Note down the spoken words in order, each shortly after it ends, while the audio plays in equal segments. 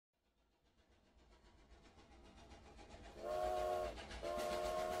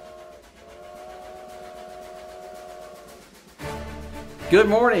Good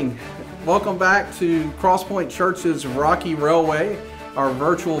morning. Welcome back to CrossPointe Church's Rocky Railway, our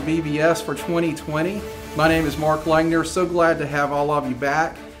virtual VBS for 2020. My name is Mark Langner. So glad to have all of you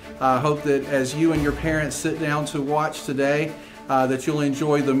back. I hope that as you and your parents sit down to watch today, that you'll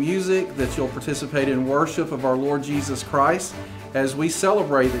enjoy the music, that you'll participate in worship of our Lord Jesus Christ as we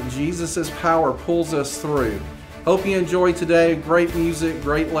celebrate that Jesus' power pulls us through. Hope you enjoyed today. Great music,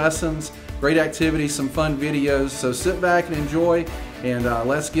 great lessons, great activities, some fun videos. So sit back and enjoy, and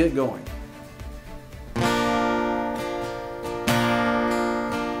let's get going.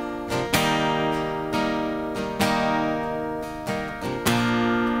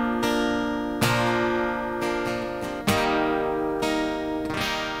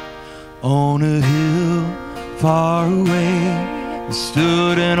 On a hill far away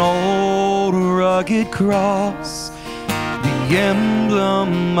stood an old rugged cross, the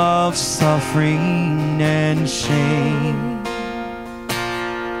emblem of suffering and shame.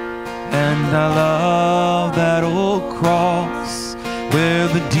 And I love that old cross where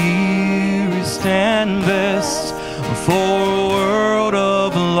the dearest and best for a world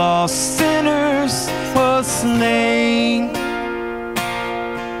of lost sinners was slain.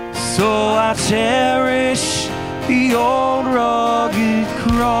 So I cherish the old rugged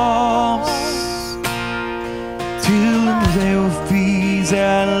cross till in the day of peace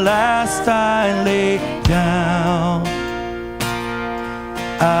at last I lay down.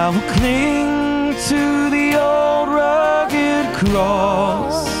 I will cling to the old rugged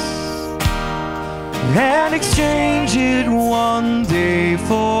cross and exchange it one day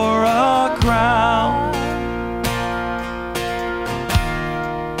for a crown.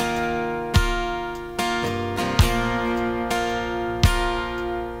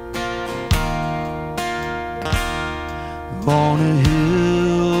 On a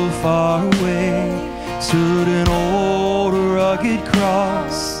hill far away stood an old rugged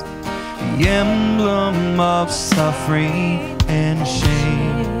cross, the emblem of suffering and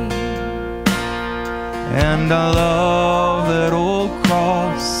shame. And I love that old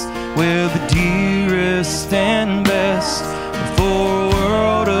cross where the dearest and best for a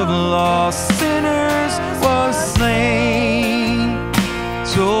world of lost sinners was slain.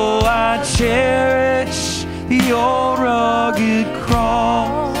 So I cherish the old rugged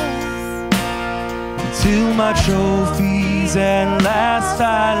cross until my trophies at last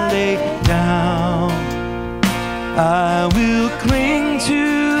I lay down. I will cling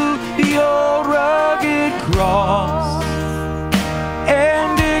to the old rugged cross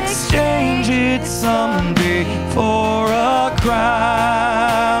and exchange it someday for a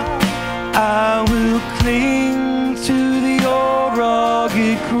crown. I will cling to the old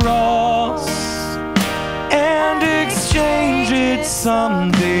rugged cross and exchange it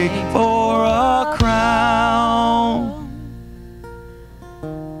someday for a crown.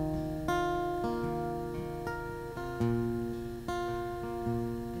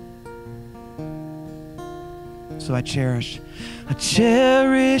 So I cherish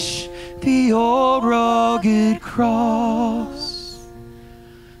the old rugged cross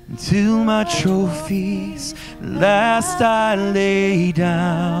until my trophies last I lay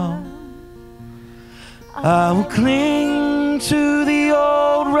down. I will cling to the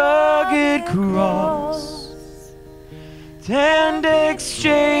old rugged cross and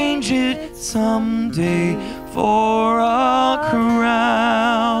exchange it someday for a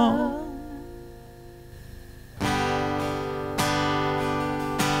crown.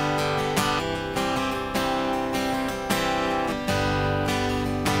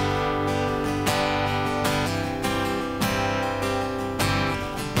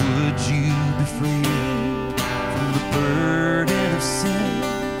 Would you be free from the burden of sin?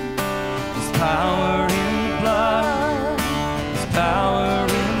 There's power in the blood. There's power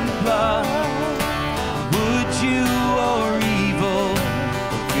in the blood. Would you or evil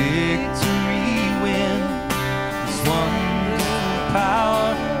or victory win? There's wonderful power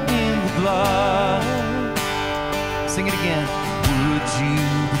in the blood. Sing it again. Would you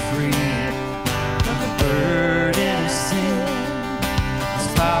be free from the burden of sin? There's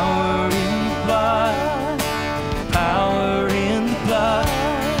power in the blood, power in the blood.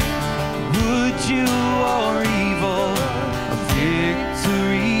 Would you or evil a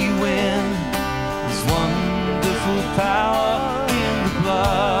victory win? There's wonderful power in the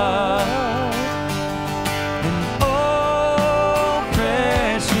blood.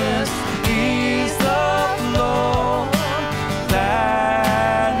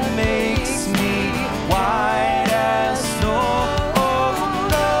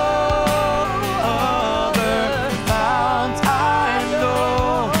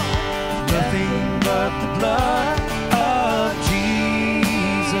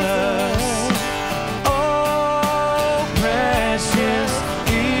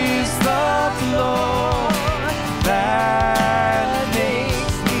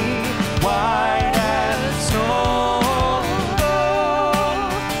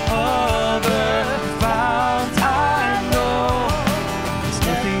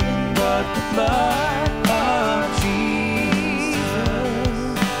 the blood of Jesus.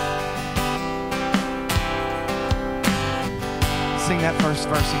 Sing that first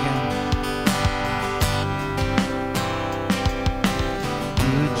verse again.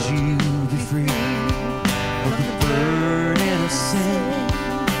 Would you be free of the burden of sin?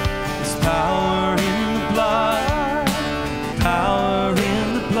 There's power in the blood, power in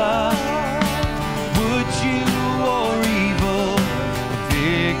the blood. Would you or evil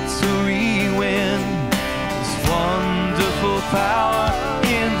victory win? This wonderful power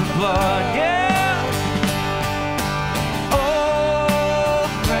in the blood, yeah. Oh,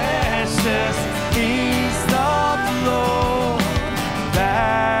 precious is the blood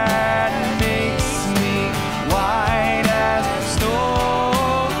that makes me white as snow.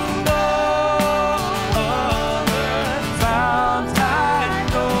 No other fount I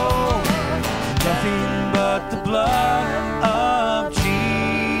know, nothing but the blood of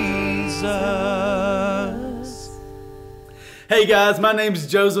Jesus. Hey guys, my name is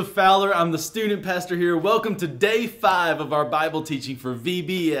Joseph Fowler. I'm the student pastor here. Welcome to day 5 of our Bible teaching for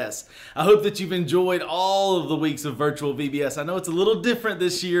VBS. I hope that you've enjoyed all of the weeks of virtual VBS. I know it's a little different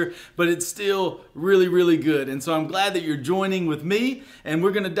this year, but it's still really, really good. And so I'm glad that you're joining with me, and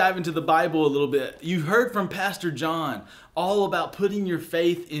we're going to dive into the Bible a little bit. You heard from Pastor John all about putting your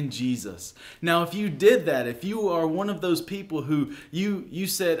faith in Jesus. Now, if you did that, if you are one of those people who you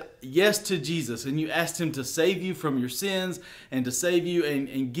said yes to Jesus and you asked him to save you from your sins and to save you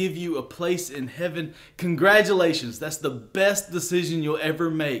and give you a place in heaven, congratulations. That's the best decision you'll ever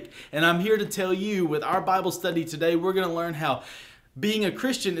make. And I'm here to tell you, with our Bible study today, we're going to learn how being a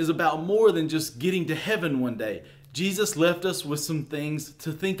Christian is about more than just getting to heaven one day. Jesus left us with some things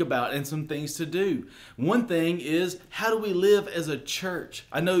to think about and some things to do. One thing is, how do we live as a church?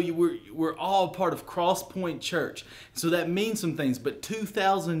 I know we're all part of CrossPointe Church, so that means some things. But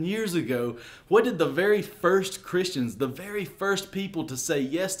 2,000 years ago, what did the very first Christians, the very first people to say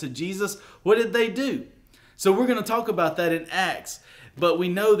yes to Jesus, what did they do? So we're going to talk about that in Acts. But we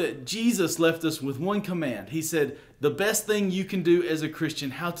know that Jesus left us with one command. He said, the best thing you can do as a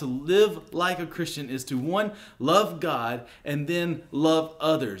Christian, how to live like a Christian, is to, one, love God and then love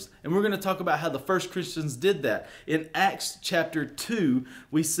others. And we're going to talk about how the first Christians did that. In Acts chapter 2,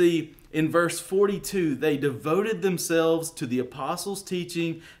 we see in verse 42, they devoted themselves to the apostles'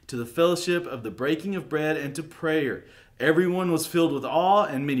 teaching, to the fellowship of the breaking of bread, and to prayer. Everyone was filled with awe,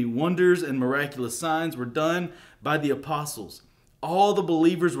 and many wonders and miraculous signs were done by the apostles. All the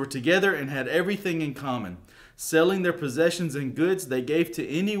believers were together and had everything in common. Selling their possessions and goods, they gave to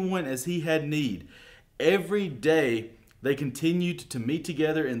anyone as he had need. Every day they continued to meet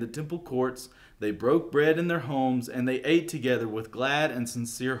together in the temple courts. They broke bread in their homes, and they ate together with glad and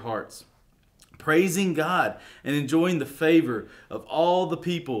sincere hearts, praising God and enjoying the favor of all the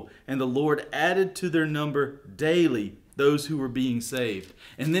people. And the Lord added to their number daily those who were being saved.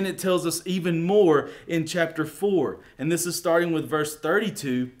 And then it tells us even more in chapter 4. And this is starting with verse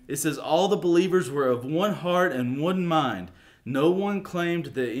 32. It says, all the believers were of one heart and one mind. No one claimed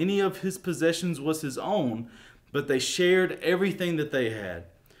that any of his possessions was his own, but they shared everything that they had.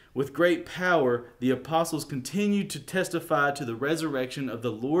 With great power, the apostles continued to testify to the resurrection of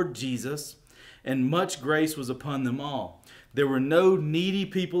the Lord Jesus, and much grace was upon them all. There were no needy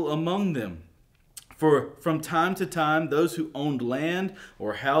people among them. For from time to time, those who owned land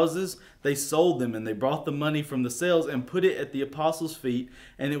or houses, they sold them, and they brought the money from the sales and put it at the apostles' feet,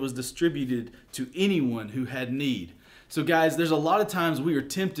 and it was distributed to anyone who had need. So guys, there's a lot of times we are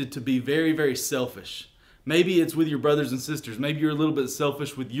tempted to be very, very selfish. Maybe it's with your brothers and sisters. Maybe you're a little bit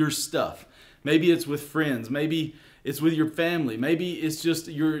selfish with your stuff. Maybe it's with friends. Maybe it's with your family. Maybe it's just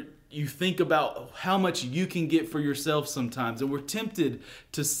you think about how much you can get for yourself sometimes. And we're tempted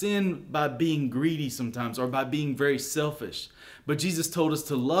to sin by being greedy sometimes, or by being very selfish. But Jesus told us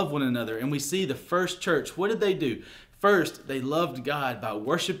to love one another. And we see the first church, what did they do? First, they loved God by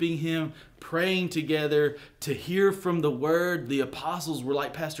worshiping him, praying together, to hear from the word. The apostles were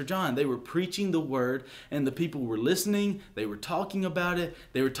like Pastor John. They were preaching the word, and the people were listening. They were talking about it.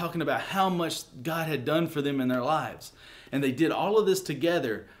 They were talking about how much God had done for them in their lives. And they did all of this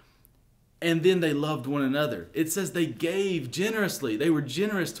together. And then they loved one another. It says they gave generously. They were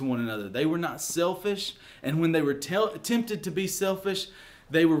generous to one another. They were not selfish. And when they were tempted to be selfish,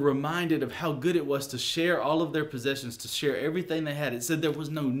 they were reminded of how good it was to share all of their possessions, to share everything they had. It said there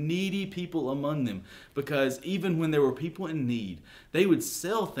was no needy people among them, because even when there were people in need, they would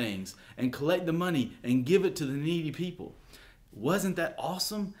sell things and collect the money and give it to the needy people. Wasn't that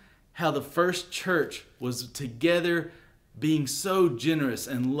awesome? How the first church was together, being so generous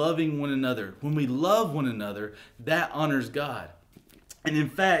and loving one another. When we love one another, that honors God. And in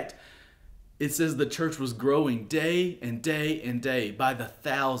fact, it says the church was growing day and day and day by the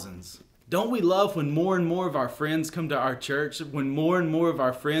thousands. Don't we love when more and more of our friends come to our church, when more and more of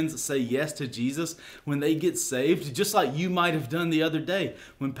our friends say yes to Jesus, when they get saved, just like you might have done the other day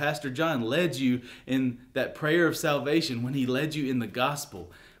when Pastor John led you in that prayer of salvation, when he led you in the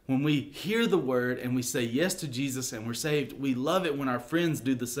gospel. When we hear the word and we say yes to Jesus and we're saved, we love it when our friends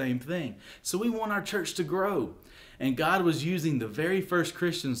do the same thing. So we want our church to grow. And God was using the very first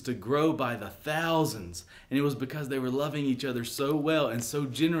Christians to grow by the thousands. And it was because they were loving each other so well and so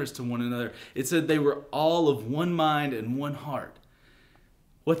generous to one another. It said they were all of one mind and one heart.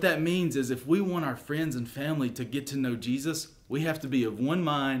 What that means is if we want our friends and family to get to know Jesus, we have to be of one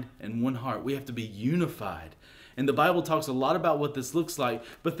mind and one heart. We have to be unified. And the Bible talks a lot about what this looks like,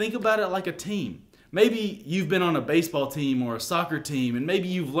 but think about it like a team. Maybe you've been on a baseball team or a soccer team, and maybe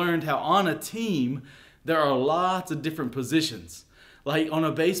you've learned how on a team there are lots of different positions. Like on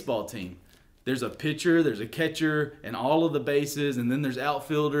a baseball team, there's a pitcher, there's a catcher, and all of the bases, and then there's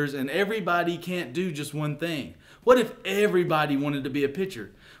outfielders, and everybody can't do just one thing. What if everybody wanted to be a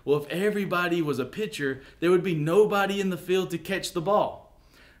pitcher? Well, if everybody was a pitcher, there would be nobody in the field to catch the ball.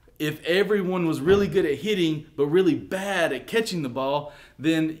 If everyone was really good at hitting, but really bad at catching the ball,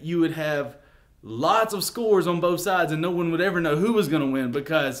 then you would have lots of scores on both sides, and no one would ever know who was going to win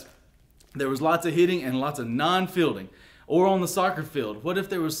because there was lots of hitting and lots of non-fielding. Or on the soccer field, what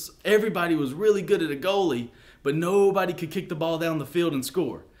if everybody was really good at a goalie, but nobody could kick the ball down the field and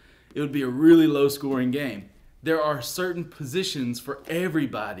score? It would be a really low-scoring game. There are certain positions for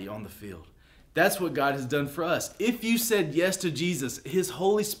everybody on the field. That's what God has done for us. If you said yes to Jesus, His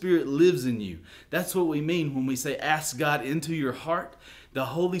Holy Spirit lives in you. That's what we mean when we say ask God into your heart. The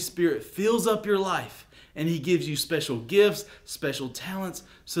Holy Spirit fills up your life. And He gives you special gifts, special talents,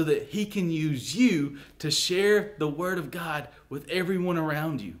 so that He can use you to share the Word of God with everyone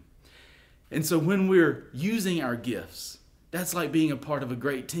around you. And so when we're using our gifts, that's like being a part of a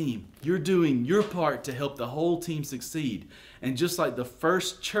great team. You're doing your part to help the whole team succeed. And just like the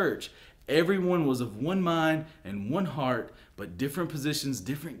first church, everyone was of one mind and one heart, but different positions,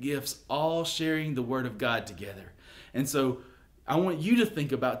 different gifts, all sharing the Word of God together. And so I want you to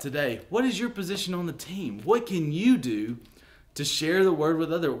think about today, what is your position on the team? What can you do to share the word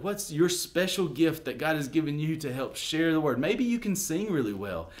with others? What's your special gift that God has given you to help share the word? Maybe you can sing really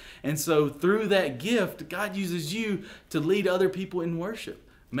well. And so through that gift, God uses you to lead other people in worship.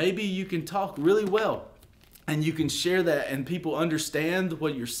 Maybe you can talk really well and you can share that and people understand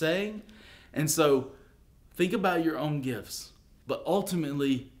what you're saying. And so think about your own gifts. But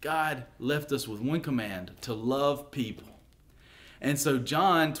ultimately, God left us with one command: to love people. And so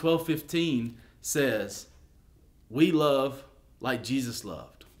John 12:15 says, we love like Jesus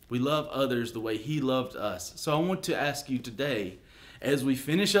loved. We love others the way He loved us. So I want to ask you today, as we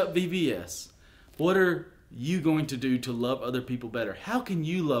finish up VBS, what are you going to do to love other people better? How can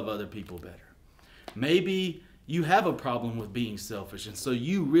you love other people better? Maybe you have a problem with being selfish, and so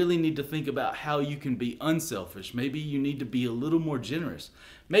you really need to think about how you can be unselfish. Maybe you need to be a little more generous.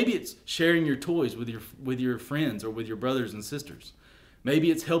 Maybe it's sharing your toys with your friends or with your brothers and sisters.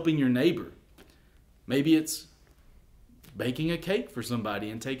 Maybe it's helping your neighbor. Maybe it's baking a cake for somebody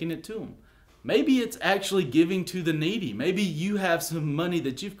and taking it to them. Maybe it's actually giving to the needy. Maybe you have some money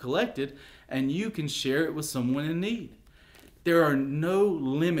that you've collected and you can share it with someone in need. There are no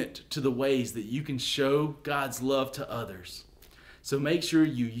limit to the ways that you can show God's love to others. So make sure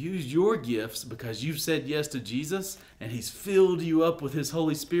you use your gifts because you've said yes to Jesus and He's filled you up with His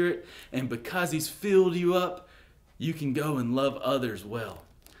Holy Spirit. And because He's filled you up, you can go and love others well.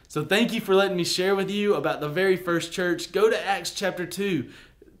 So thank you for letting me share with you about the very first church. Go to Acts chapter 2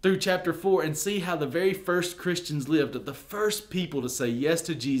 through chapter 4 and see how the very first Christians lived, the first people to say yes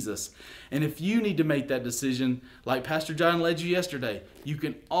to Jesus. And if you need to make that decision, like Pastor John led you yesterday, you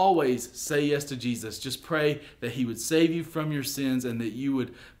can always say yes to Jesus. Just pray that He would save you from your sins and that you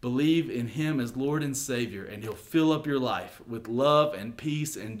would believe in Him as Lord and Savior, and He'll fill up your life with love and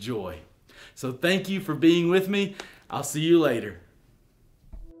peace and joy. So thank you for being with me. I'll see you later.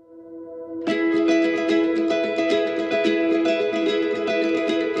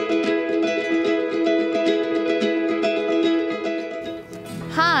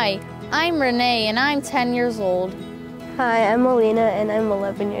 Hi, I'm Renee and I'm 10 years old. Hi, I'm Alina and I'm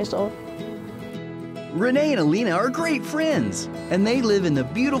 11 years old. Renee and Alina are great friends, and they live in the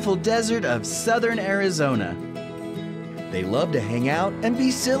beautiful desert of southern Arizona. They love to hang out and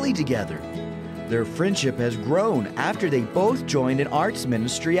be silly together. Their friendship has grown after they both joined an arts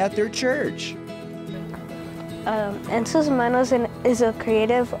ministry at their church. Ensos Manos is a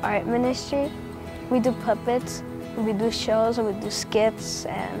creative art ministry. We do puppets, we do shows, and we do skits,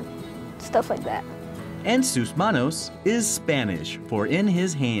 and stuff like that. And sus manos is Spanish for in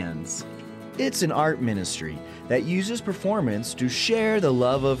his hands. It's an art ministry that uses performance to share the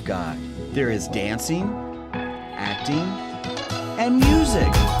love of God. There is dancing, acting, and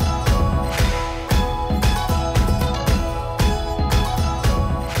music.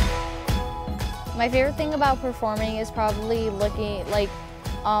 My favorite thing about performing is probably looking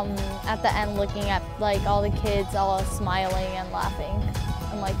at the end, looking at all the kids all smiling and laughing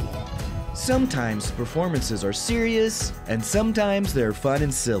and liking it. Sometimes performances are serious, and sometimes they're fun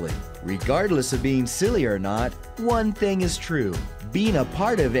and silly. Regardless of being silly or not, one thing is true. Being a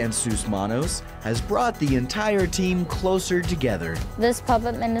part of En Sus Manos has brought the entire team closer together. This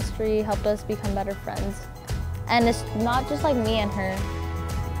puppet ministry helped us become better friends. And it's not just like me and her.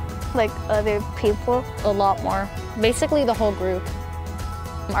 Like other people. A lot more. Basically the whole group.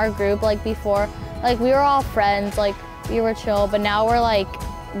 Our group, before, we were all friends, we were chill, but now we're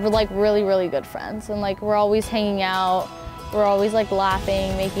really, really good friends. And we're always hanging out. We're always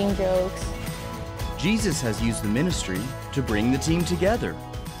laughing, making jokes. Jesus has used the ministry to bring the team together.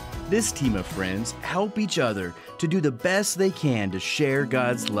 This team of friends help each other to do the best they can to share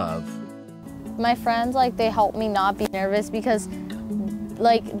God's love. My friends, they helped me not be nervous because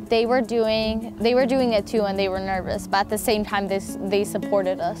they were doing it too and they were nervous, but at the same time they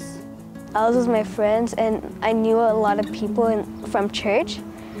supported us. I was with my friends and I knew a lot of people from church,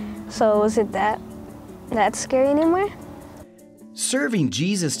 so wasn't that scary anymore? Serving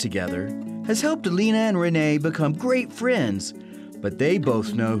Jesus together has helped Alina and Renee become great friends, but they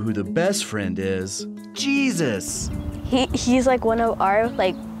both know who the best friend is: Jesus. He's one of our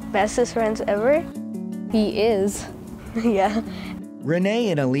bestest friends ever. He is. Yeah. Renee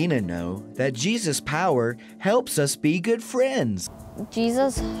and Alina know that Jesus' power helps us be good friends.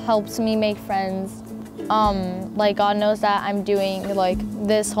 Jesus helps me make friends. God knows that I'm doing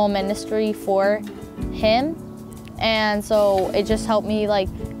this whole ministry for him. And so it just helped me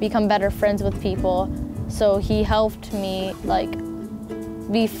become better friends with people. So he helped me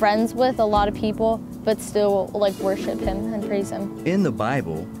be friends with a lot of people, but still worship him and praise him. In the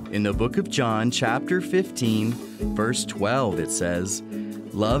Bible, in the book of John, chapter 15, verse 12, it says,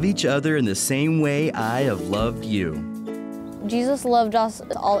 "Love each other in the same way I have loved you." Jesus loved us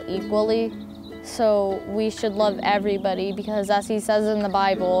all equally, so we should love everybody because as he says in the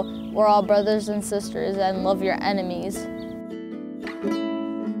Bible, we're all brothers and sisters and love your enemies.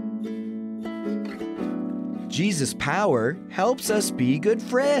 Jesus' power helps us be good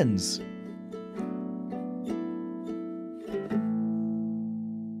friends.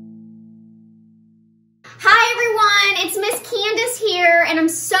 It's Miss Candace here, and I'm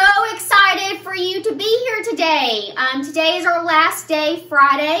so excited for you to be here today. Today is our last day,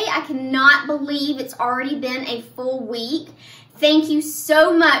 Friday. I cannot believe it's already been a full week. Thank you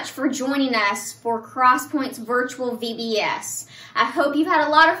so much for joining us for CrossPointe's virtual VBS. I hope you've had a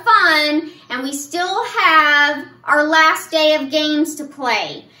lot of fun, and we still have our last day of games to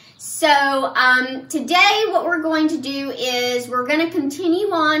play. So today what we're going to do is we're going to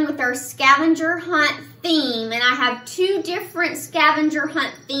continue on with our scavenger hunt theme, and I have two different scavenger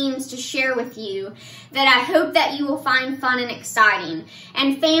hunt themes to share with you that I hope that you will find fun and exciting.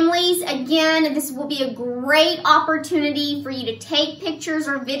 And families, again, this will be a great opportunity for you to take pictures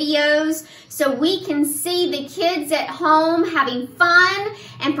or videos so we can see the kids at home having fun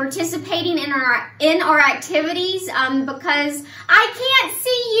and participating in our activities because I can't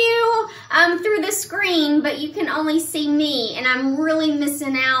see you through the screen, but you can only see me, and I'm really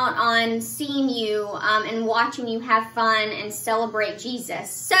missing out on seeing you and watching you have fun and celebrate Jesus.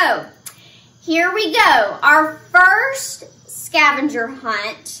 So here we go. Our first scavenger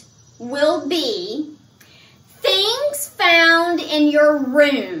hunt will be things found in your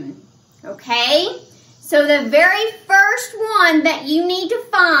room, okay? So the very first one that you need to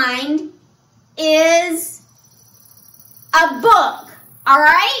find is a book, all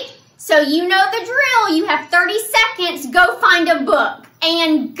right? So you know the drill. You have 30 seconds. Go find a book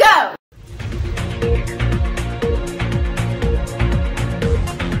and go.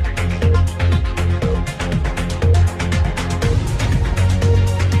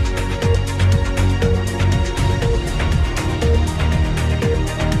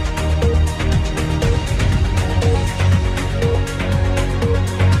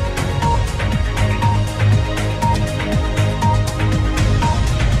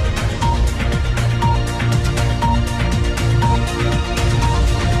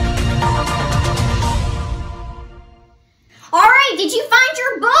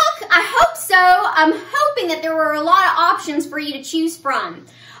 I'm hoping that there were a lot of options for you to choose from.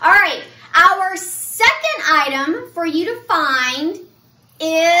 All right, our second item for you to find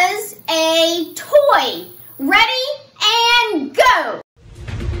is a toy. Ready and go.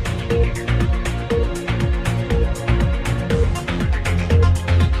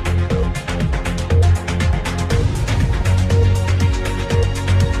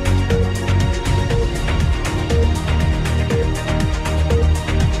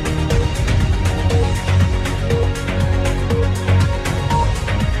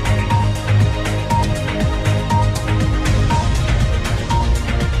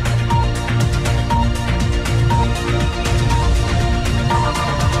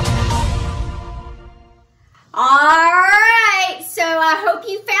 Alright, so I hope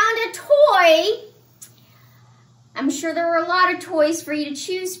you found a toy. I'm sure there were a lot of toys for you to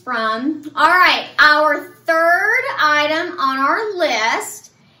choose from. Alright, our third item on our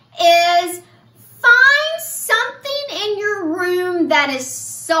list is find something in your room that is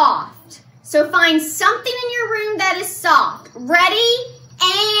soft. So find something in your room that is soft. Ready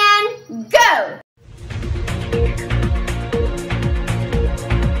and go.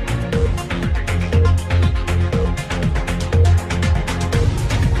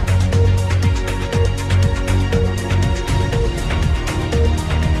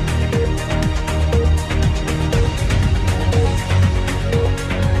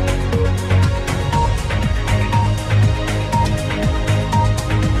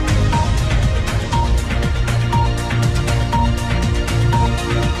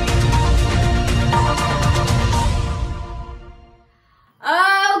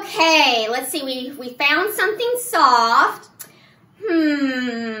 Okay, let's see, we found something soft.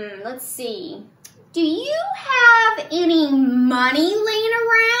 Let's see. Do you have any money laying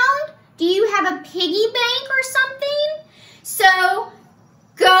around? Do you have a piggy bank or something? So,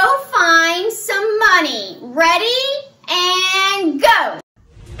 go find some money. Ready and go.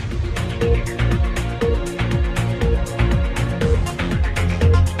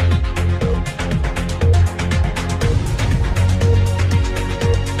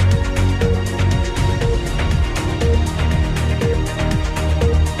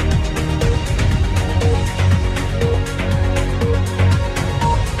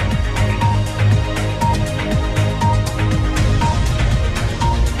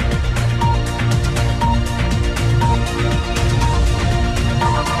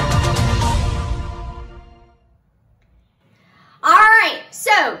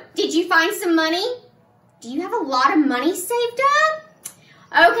 Did you find some money? Do you have a lot of money saved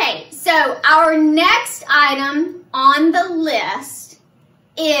up? Okay, so our next item on the list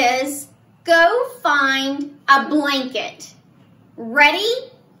is go find a blanket. Ready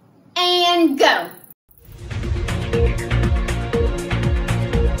and go.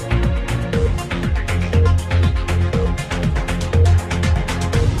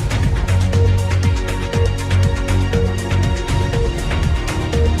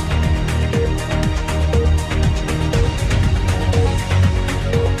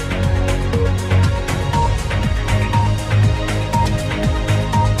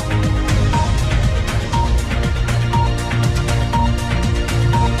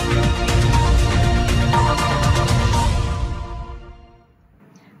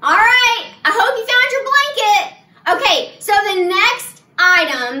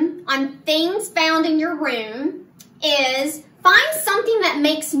 On things found in your room is find something that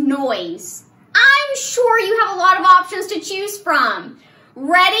makes noise. I'm sure you have a lot of options to choose from.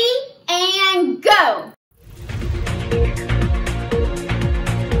 Ready and go.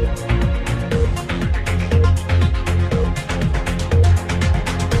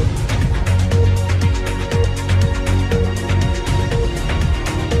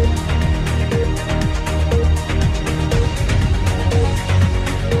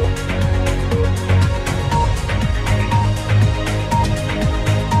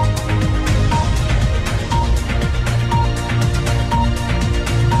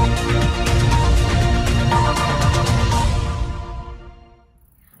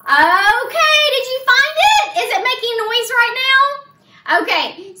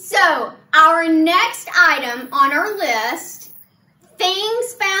 Okay, so our next item on our list,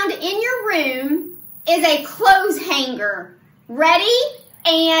 things found in your room, is a clothes hanger. Ready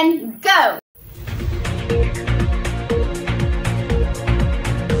and go.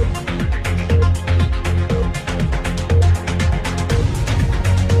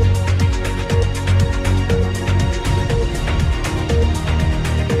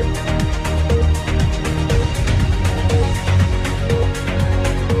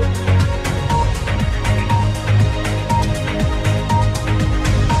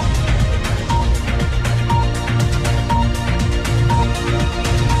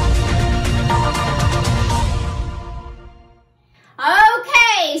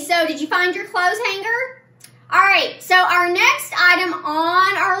 So did you find your clothes hanger? All right, so our next item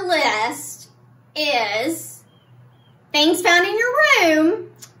on our list is things found in your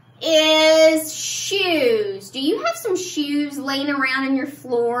room is shoes. Do you have some shoes laying around in your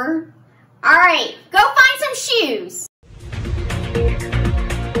floor? All right, go find some shoes.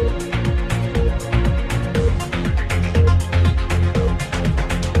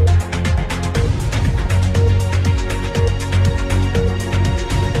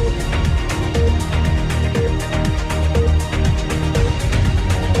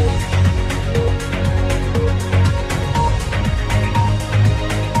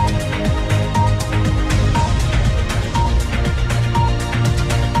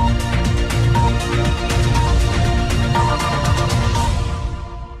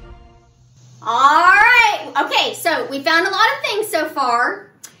 We found a lot of things so far.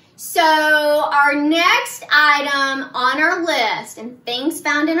 So our next item on our list and things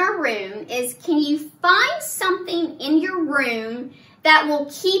found in our room is, can you find something in your room that will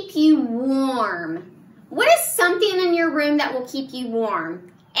keep you warm? What is something in your room that will keep you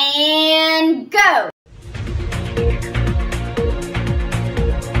warm? And go.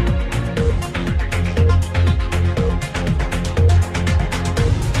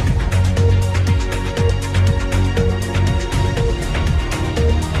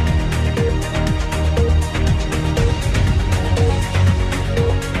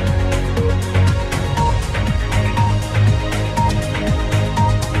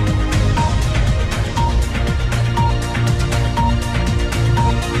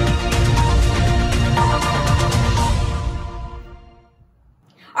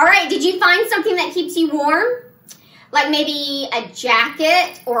 Did you find something that keeps you warm? Like maybe a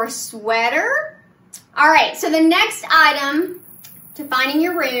jacket or a sweater? All right, so the next item to find in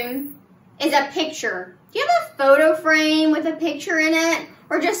your room is a picture. Do you have a photo frame with a picture in it,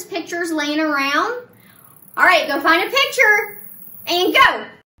 or just pictures laying around? All right, go find a picture and go.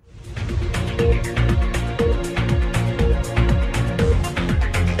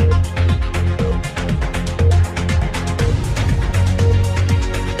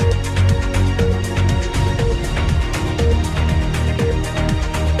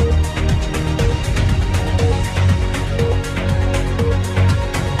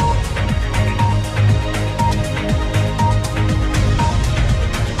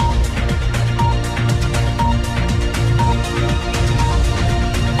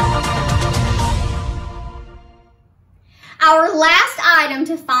 Our last item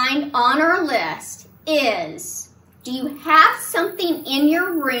to find on our list is, do you have something in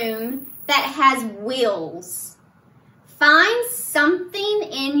your room that has wheels? Find something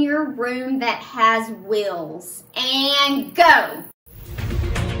in your room that has wheels and go.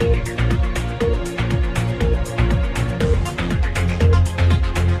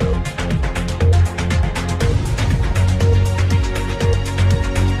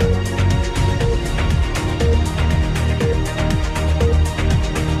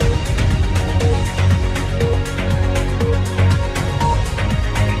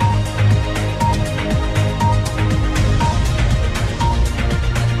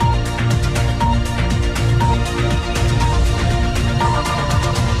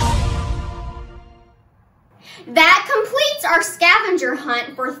 That completes our scavenger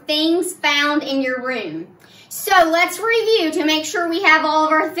hunt for things found in your room. So let's review to make sure we have all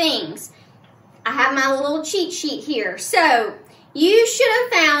of our things. I have my little cheat sheet here. So you should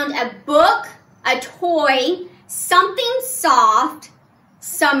have found a book, a toy, something soft,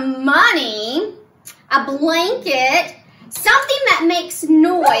 some money, a blanket, something that makes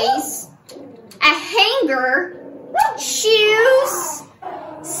noise, a hanger, shoes,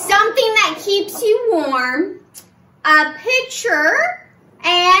 something that keeps you warm, a picture,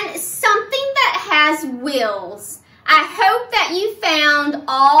 and something that has wheels. I hope that you found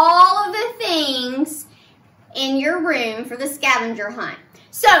all of the things in your room for the scavenger hunt.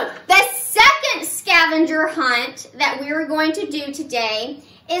 So the second scavenger hunt that we are going to do today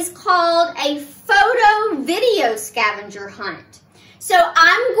is called a photo video scavenger hunt. So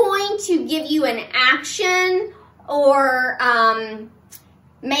I'm going to give you an action or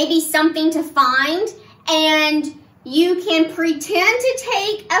maybe something to find, and you can pretend to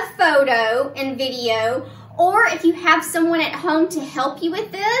take a photo and video, or if you have someone at home to help you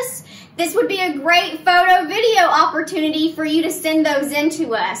with this, this would be a great photo video opportunity for you to send those in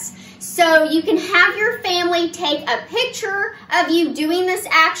to us. So you can have your family take a picture of you doing this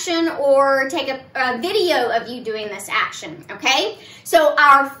action or take a video of you doing this action, okay? So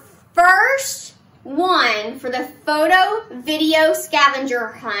our first one for the photo video scavenger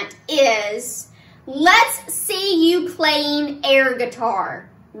hunt is, let's see you playing air guitar.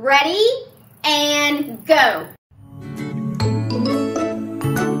 Ready, and go.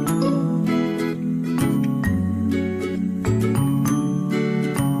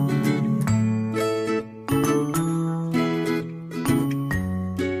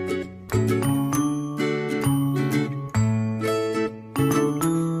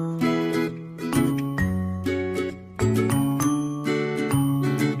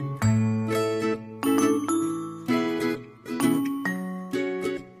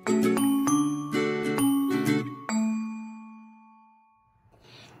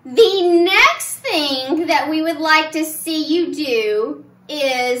 The next thing that we would like to see you do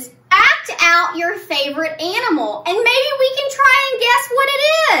is act out your favorite animal, and maybe we can try and guess what it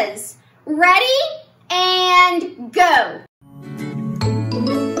is. Ready, and go.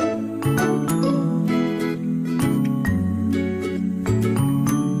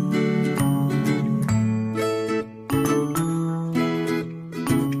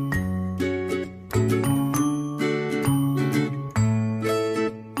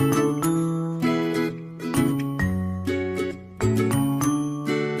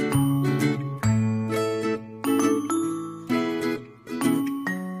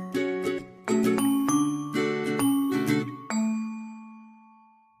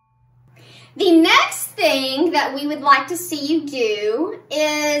 The next thing that we would like to see you do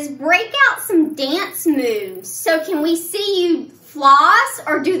is break out some dance moves. So can we see you floss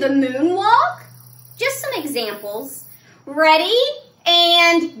or do the moonwalk? Just some examples. Ready,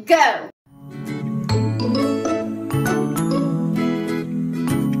 and go.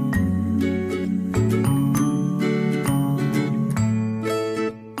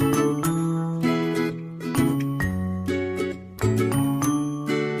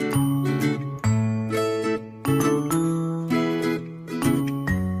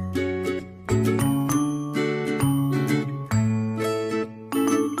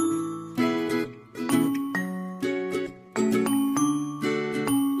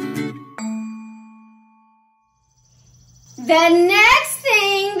 The next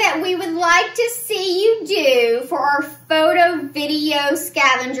thing that we would like to see you do for our photo video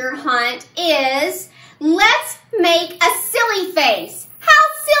scavenger hunt is let's make a silly face. How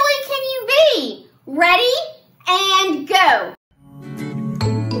silly can you be? Ready, and go.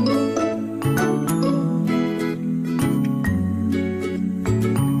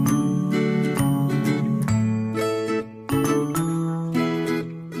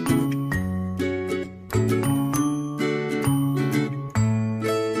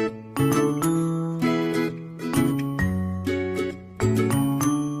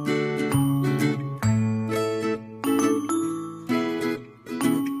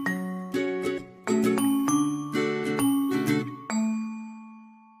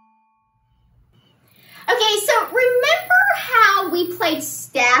 Okay, so remember how we played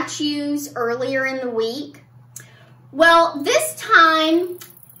statues earlier in the week? Well, this time,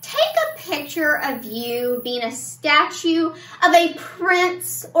 take a picture of you being a statue of a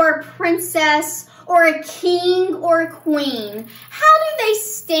prince or a princess or a king or a queen. How do they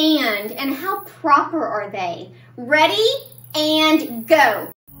stand and how proper are they? Ready, and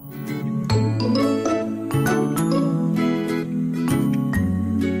go.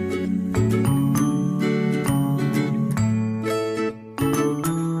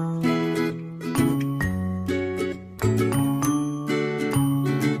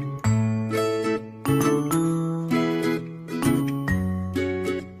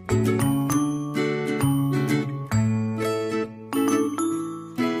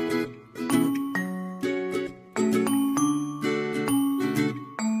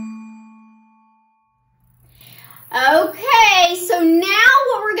 Okay, so now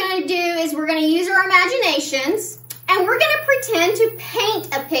what we're going to do is we're going to use our imaginations and we're going to pretend to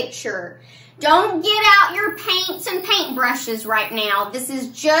paint a picture. Don't get out your paints and paintbrushes right now. This is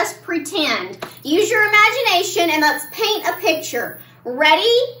just pretend. Use your imagination and let's paint a picture.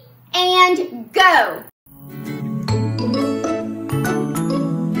 Ready, and go.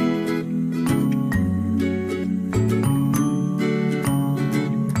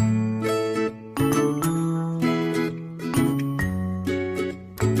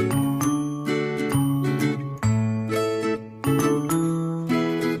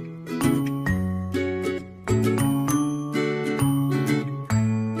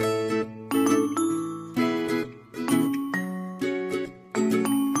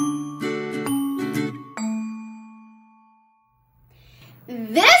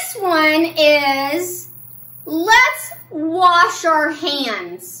 This one is, let's wash our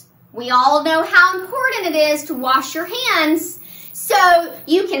hands. We all know how important it is to wash your hands. So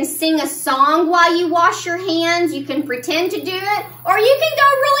you can sing a song while you wash your hands, you can pretend to do it, or you can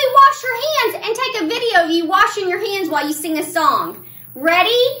go video of you washing your hands while you sing a song.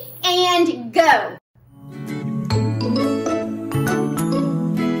 Ready and go.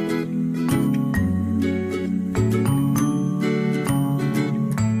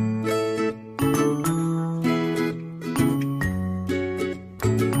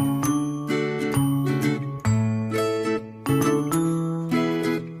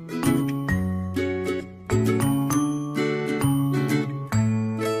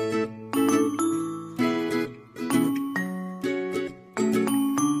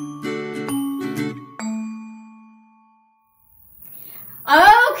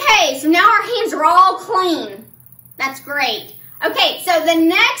 Okay, so now our hands are all clean. That's great. Okay, so the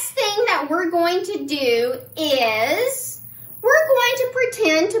next thing that we're going to do is we're going to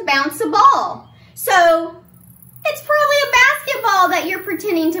pretend to bounce a ball. So it's probably a basketball that you're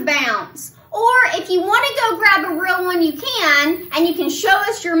pretending to bounce. Or if you want to go grab a real one, you can, and you can show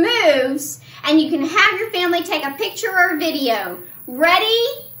us your moves, and you can have your family take a picture or a video. Ready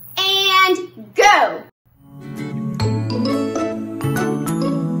and go.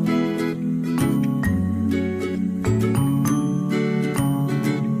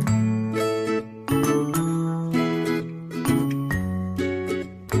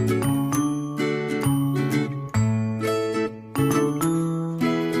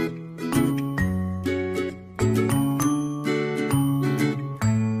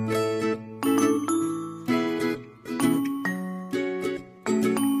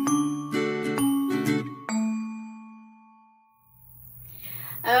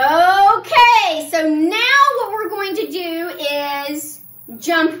 Okay, so now what we're going to do is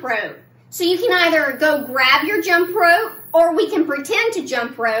jump rope. So you can either go grab your jump rope or we can pretend to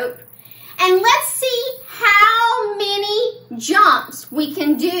jump rope. And let's see how many jumps we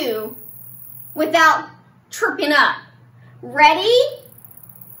can do without tripping up. Ready?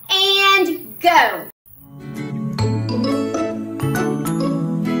 And go.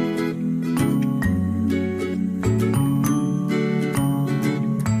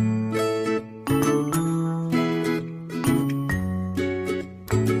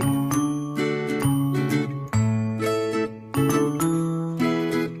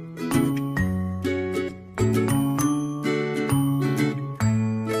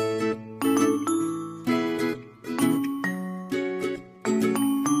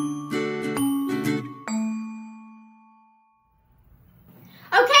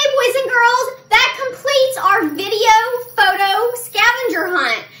 Okay, boys and girls, that completes our video photo scavenger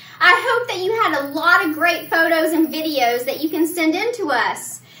hunt. I hope that you had a lot of great photos and videos that you can send in to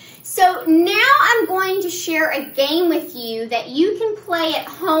us. So now I'm going to share a game with you that you can play at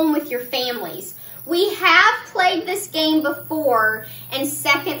home with your families. We have played this game before in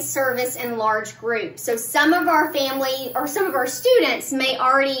second service in large groups. So some of our family or some of our students may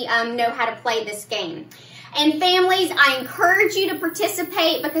already know how to play this game. And families, I encourage you to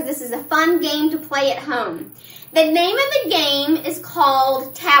participate because this is a fun game to play at home. The name of the game is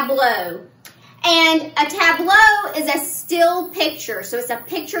called Tableau. And a tableau is a still picture. So it's a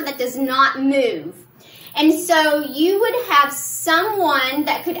picture that does not move. And so you would have someone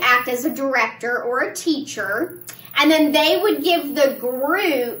that could act as a director or a teacher. And then they would give the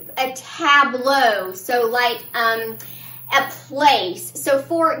group a tableau. So like a place. So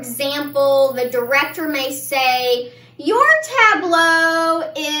for example, the director may say, your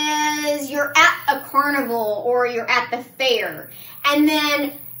tableau is you're at a carnival or you're at the fair. And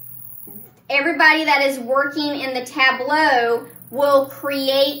then everybody that is working in the tableau will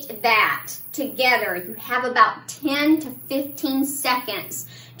create that together. You have about 10 to 15 seconds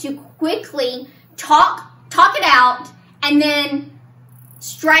to quickly talk it out and then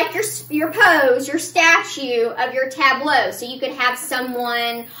strike your pose, your statue of your tableau. So you could have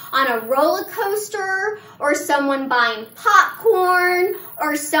someone on a roller coaster or someone buying popcorn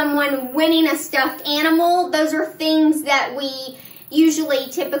or someone winning a stuffed animal. Those are things that we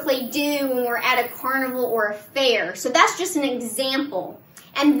typically do when we're at a carnival or a fair. So that's just an example.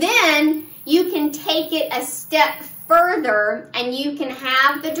 And then you can take it a step further and you can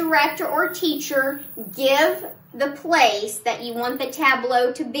have the director or teacher give the place that you want the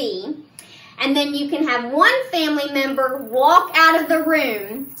tableau to be. And then you can have one family member walk out of the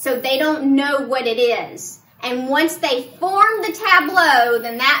room so they don't know what it is. And once they form the tableau,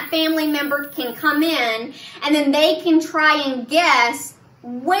 then that family member can come in and then they can try and guess,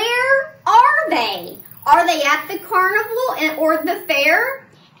 where are they? Are they at the carnival or the fair?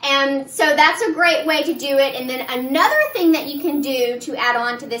 And so that's a great way to do it. And then another thing that you can do to add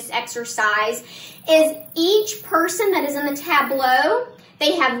on to this exercise is each person that is in the tableau,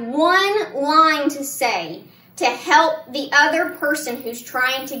 they have one line to say to help the other person who's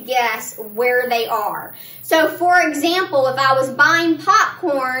trying to guess where they are. So for example, if I was buying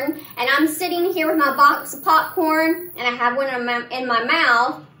popcorn and I'm sitting here with my box of popcorn and I have one in my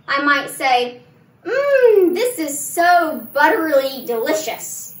mouth, I might say, this is so butterily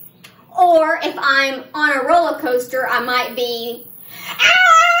delicious. Or if I'm on a roller coaster, I might be, ah!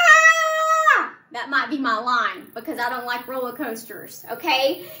 That might be my line because I don't like roller coasters,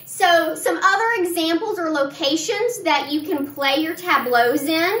 okay? So some other examples or locations that you can play your tableaus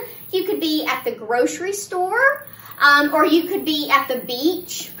in. You could be at the grocery store, or you could be at the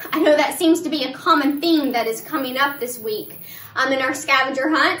beach. I know that seems to be a common theme that is coming up this week in our scavenger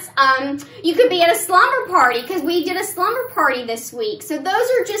hunts. You could be at a slumber party because we did a slumber party this week. So those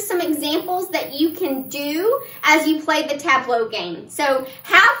are just some examples that you can do as you play the tableau game. So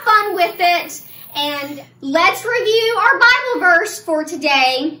have fun with it. And let's review our Bible verse for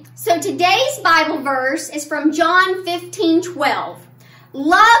today. So today's Bible verse is from John 15:12.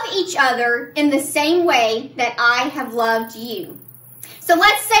 Love each other in the same way that I have loved you. So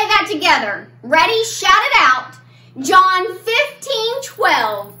let's say that together. Ready? Shout it out. John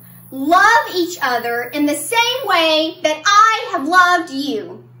 15:12. Love each other in the same way that I have loved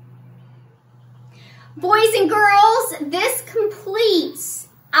you. Boys and girls, this completes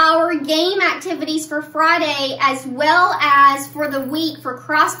our game activities for Friday as well as for the week for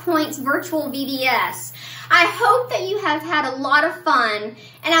CrossPointe's virtual VBS. I hope that you have had a lot of fun,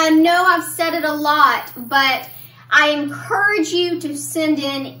 and I know I've said it a lot, but I encourage you to send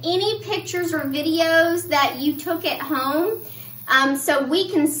in any pictures or videos that you took at home so we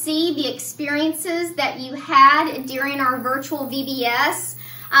can see the experiences that you had during our virtual VBS.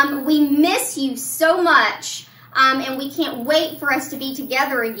 We miss you so much. And we can't wait for us to be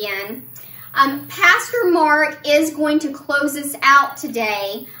together again. Pastor Mark is going to close us out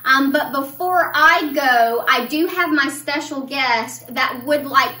today, but before I go, I do have my special guest that would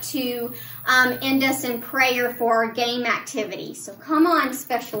like to end us in prayer for our game activity. So come on,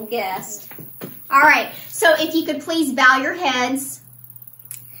 special guest. All right, so if you could please bow your heads.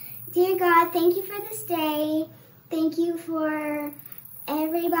 Dear God, thank you for this day. Thank you for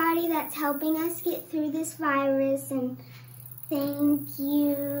everybody that's helping us get through this virus, and thank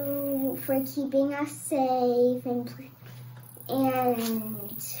you for keeping us safe, and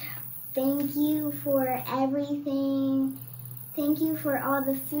thank you for everything. Thank you for all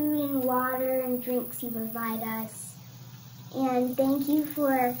the food and water and drinks you provide us, and thank you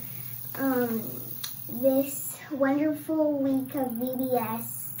for this wonderful week of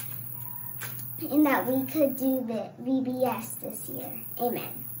VBS, and that we could do the VBS this year.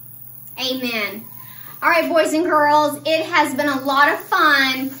 Amen. Amen. All right, boys and girls, it has been a lot of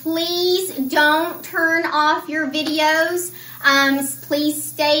fun. Please don't turn off your videos. Please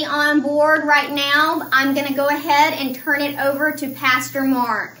stay on board right now. I'm going to go ahead and turn it over to Pastor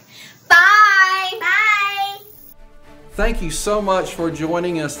Mark. Bye. Bye. Thank you so much for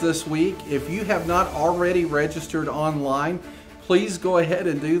joining us this week. If you have not already registered online, please go ahead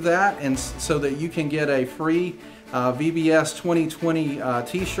and do that, and so that you can get a free VBS 2020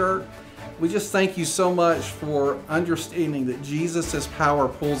 t-shirt. We just thank you so much for understanding that Jesus' power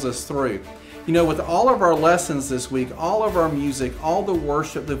pulls us through. You know, with all of our lessons this week, all of our music, all the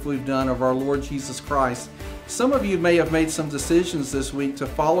worship that we've done of our Lord Jesus Christ, some of you may have made some decisions this week to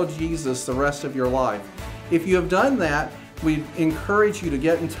follow Jesus the rest of your life. If you have done that, we encourage you to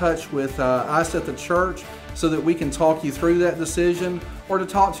get in touch with us at the church so that we can talk you through that decision, or to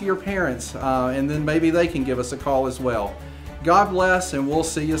talk to your parents, and then maybe they can give us a call as well. God bless, and we'll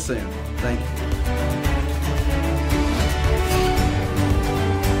see you soon. Thank you.